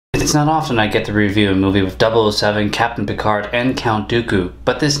It's not often I get to review a movie with 007, Captain Picard, and Count Dooku,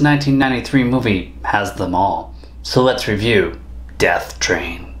 but this 1993 movie has them all. So let's review Death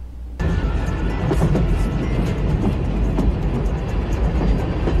Train.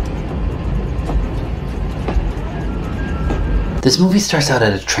 This movie starts out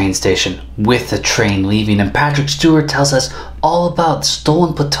at a train station with a train leaving, and Patrick Stewart tells us all about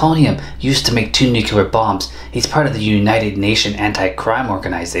stolen plutonium used to make 2 nuclear bombs. He's part of the United Nations Anti-Crime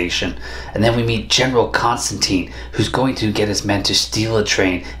Organization. And then we meet General Constantine, who's going to get his men to steal a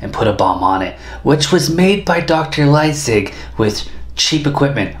train and put a bomb on it, which was made by Dr. Leipzig with cheap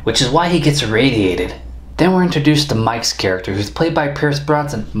equipment, which is why he gets irradiated. Then we're introduced to Mike's character, who's played by Pierce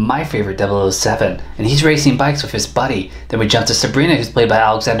Brosnan, my favorite 007, and he's racing bikes with his buddy. Then we jump to Sabrina, who's played by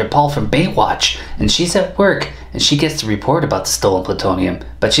Alexandra Paul from Baywatch, and she's at work, and she gets to report about the stolen plutonium,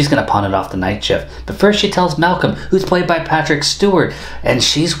 but she's gonna pawn it off the night shift. But first she tells Malcolm, who's played by Patrick Stewart, and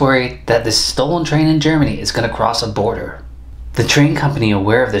she's worried that this stolen train in Germany is gonna cross a border. The train company,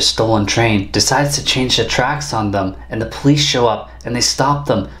 aware of their stolen train, decides to change the tracks on them, and the police show up and they stop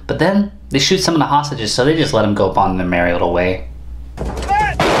them, but then they shoot some of the hostages, so they just let them go on their merry little way.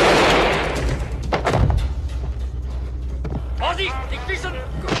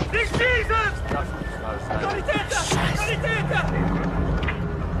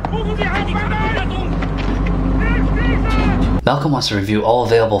 Malcolm wants to review all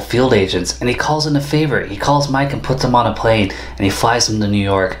available field agents, and he calls in a favor. He calls Mike and puts him on a plane, and he flies him to New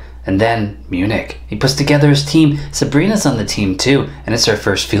York, and then Munich. He puts together his team. Sabrina's on the team too, and it's her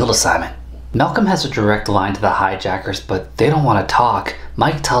first field assignment. Malcolm has a direct line to the hijackers, but they don't want to talk.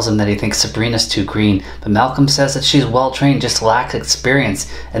 Mike tells him that he thinks Sabrina's too green, but Malcolm says that she's well trained, just lacks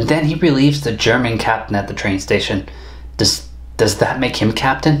experience, and then he relieves the German captain at the train station. Does that make him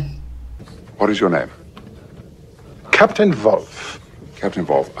captain? What is your name? Captain Wolf. Captain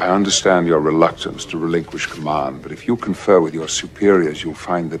Wolf, I understand your reluctance to relinquish command, but if you confer with your superiors, you'll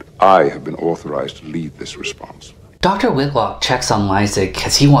find that I have been authorized to lead this response. Dr. Whitlock checks on Leipzig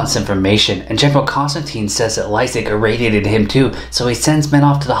because he wants information, and General Constantine says that Leipzig irradiated him too, so he sends men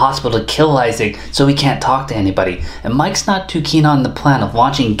off to the hospital to kill Leipzig so he can't talk to anybody. And Mike's not too keen on the plan of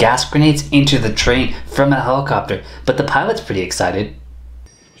launching gas grenades into the train from a helicopter, but the pilot's pretty excited.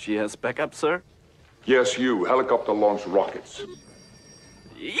 She has backup, sir? Yes, you. Helicopter launch rockets.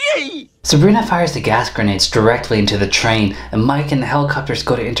 Yay! Sabrina fires the gas grenades directly into the train, and Mike and the helicopters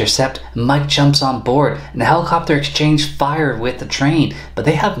go to intercept, and Mike jumps on board, and the helicopter exchange fire with the train, but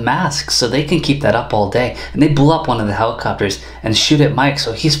they have masks so they can keep that up all day, and they blow up one of the helicopters and shoot at Mike,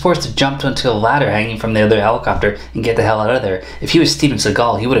 so he's forced to jump onto a ladder hanging from the other helicopter and get the hell out of there. If he was Steven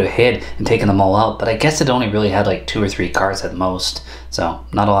Seagal, he would have hid and taken them all out, but I guess it only really had like 2 or 3 cars at most, so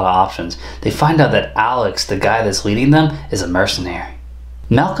not a lot of options. They find out that Alex, the guy that's leading them, is a mercenary.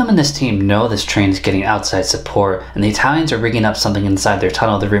 Malcolm and his team know this train is getting outside support, and the Italians are rigging up something inside their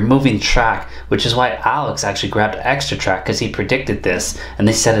tunnel. They're removing track, which is why Alex actually grabbed extra track because he predicted this, and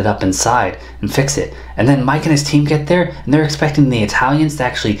they set it up inside and fix it. And then Mike and his team get there, and they're expecting the Italians to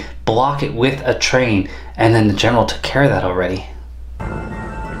actually block it with a train, and then the general took care of that already.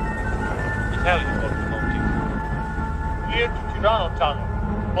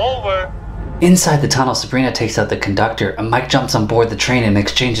 Over. Inside the tunnel, Sabrina takes out the conductor, and Mike jumps on board the train and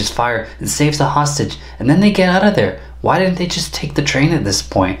exchanges fire and saves the hostage, and then they get out of there. Why didn't they just take the train at this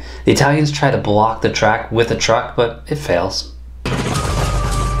point? The Italians try to block the track with a truck, but it fails.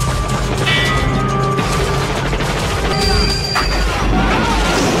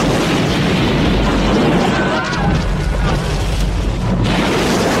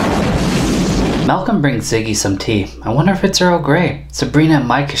 Malcolm brings Ziggy some tea. I wonder if it's Earl Grey. Sabrina and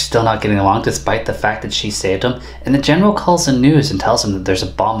Mike are still not getting along despite the fact that she saved him, and the general calls the news and tells him that there's a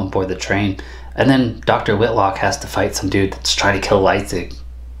bomb aboard the train. And then Dr. Whitlock has to fight some dude that's trying to kill Leipzig.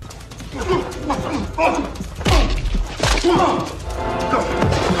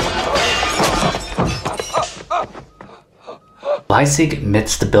 Leipzig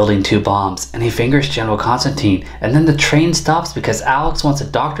admits to building 2 bombs, and he fingers General Constantine, and then the train stops because Alex wants a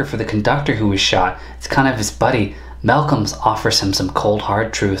doctor for the conductor who was shot. It's kind of his buddy. Malcolm offers him some cold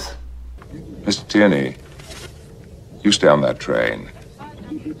hard truth. Mr. Tierney, you stay on that train.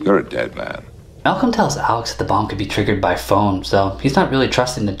 You're a dead man. Malcolm tells Alex that the bomb could be triggered by phone, so he's not really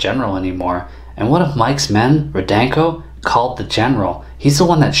trusting the general anymore. And one of Mike's men, Rudenko, called the general. He's the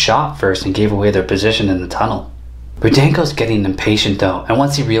one that shot first and gave away their position in the tunnel. Rudenko's getting impatient though, and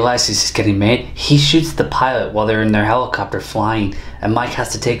once he realizes he's getting made, he shoots the pilot while they're in their helicopter flying, and Mike has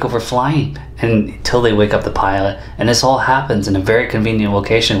to take over flying until they wake up the pilot, and this all happens in a very convenient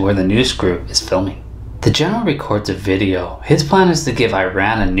location where the news crew is filming. The general records a video. His plan is to give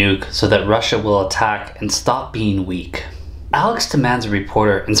Iran a nuke so that Russia will attack and stop being weak. Alex demands a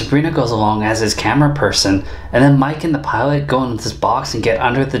reporter and Sabrina goes along as his camera person, and then Mike and the pilot go into this box and get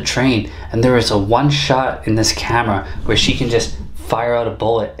under the train, and there is a one shot in this camera where she can just fire out a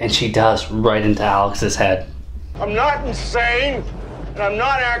bullet, and she does, right into Alex's head. I'm not insane, and I'm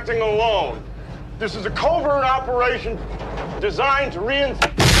not acting alone. This is a covert operation designed to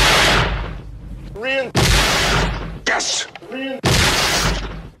Yes!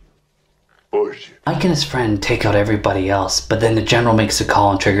 Bullshit. Mike and his friend take out everybody else, but then the general makes a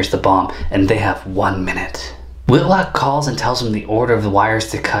call and triggers the bomb, and they have 1 minute. Whitlock calls and tells him the order of the wires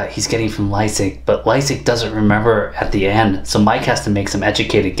to cut he's getting from Leipzig, but Leipzig doesn't remember at the end, so Mike has to make some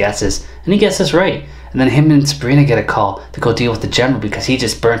educated guesses, and he guesses right. And then him and Sabrina get a call to go deal with the general because he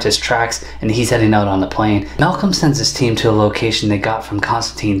just burnt his tracks and he's heading out on the plane. Malcolm sends his team to a location they got from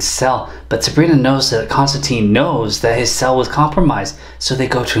Constantine's cell, but Sabrina knows that Constantine knows that his cell was compromised, so they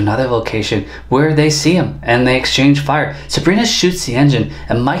go to another location where they see him and they exchange fire. Sabrina shoots the engine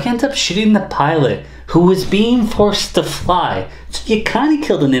and Mike ends up shooting the pilot who was being forced to fly. So you kind of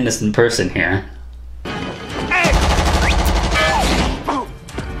killed an innocent person here.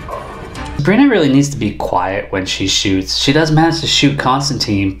 Sabrina really needs to be quiet when she shoots. She does manage to shoot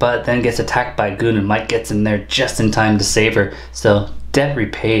Constantine, but then gets attacked by a goon and Mike gets in there just in time to save her. So, debt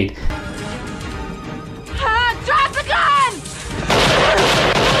repaid. Drop the gun!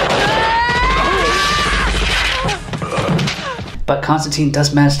 But Constantine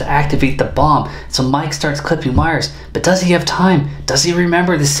does manage to activate the bomb, so Mike starts clipping wires. But does he have time? Does he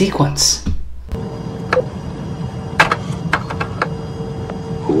remember the sequence?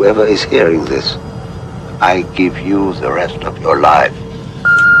 Whoever is hearing this, I give you the rest of your life.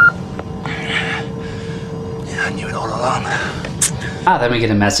 Yeah, I knew it all along. Then we get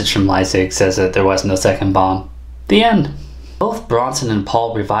a message from Leipzig, says that there was no second bomb. The end. Both Bronson and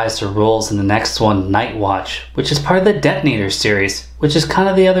Paul revised their roles in the next one, Night Watch, which is part of the Detonator series, which is kind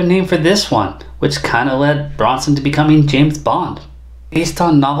of the other name for this one, which kind of led Bronson to becoming James Bond. Based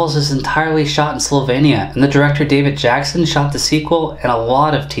on novels, is entirely shot in Slovenia, and the director David Jackson shot the sequel and a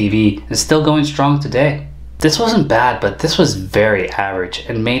lot of TV, and is still going strong today. This wasn't bad, but this was very average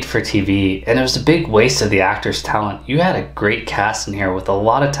and made for TV, and it was a big waste of the actors' talent. You had a great cast in here with a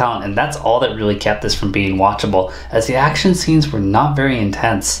lot of talent, and that's all that really kept this from being watchable, as the action scenes were not very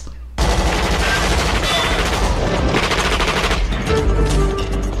intense.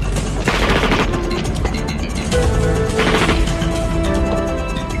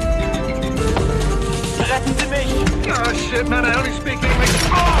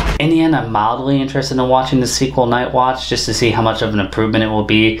 In the end, I'm mildly interested in watching the sequel Night Watch just to see how much of an improvement it will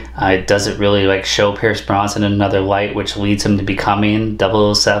be. Does it really show Pierce Brosnan in another light, which leads him to becoming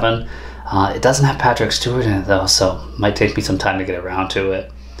 007? It doesn't have Patrick Stewart in it though, so it might take me some time to get around to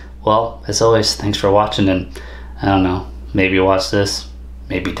it. Well, as always, thanks for watching, and I don't know, maybe watch this,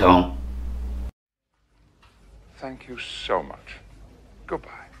 maybe don't. Thank you so much. Goodbye.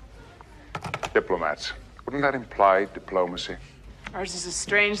 Diplomats. Wouldn't that imply diplomacy? Ours is a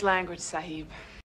strange language, Sahib.